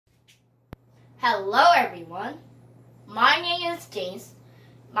Hello everyone, my name is James.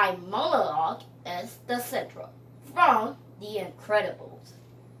 My monologue is The Central from The Incredibles.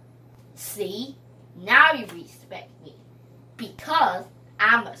 See, now you respect me, because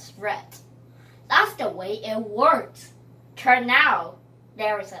I'm a threat. That's the way it works. Turn out,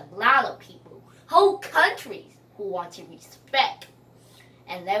 there is a lot of people, whole countries, who want to respect,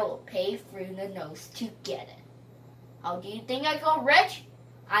 and they will pay through the nose to get it. How do you think I got rich?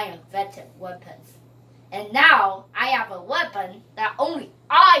 I invented weapons. And now I have a weapon that only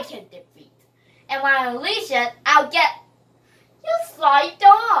I can defeat. And when I unleash it, I'll get... You sly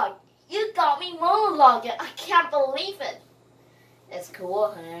dog! You got me monologuing. I can't believe it. It's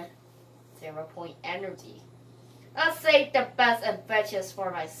cool, huh? 0-point energy. Let's save the best inventions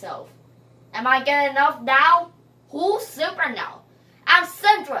for myself. Am I getting enough now? Who's super now? I'm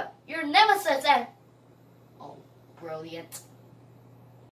Sandra, your nemesis, and... Oh, brilliant.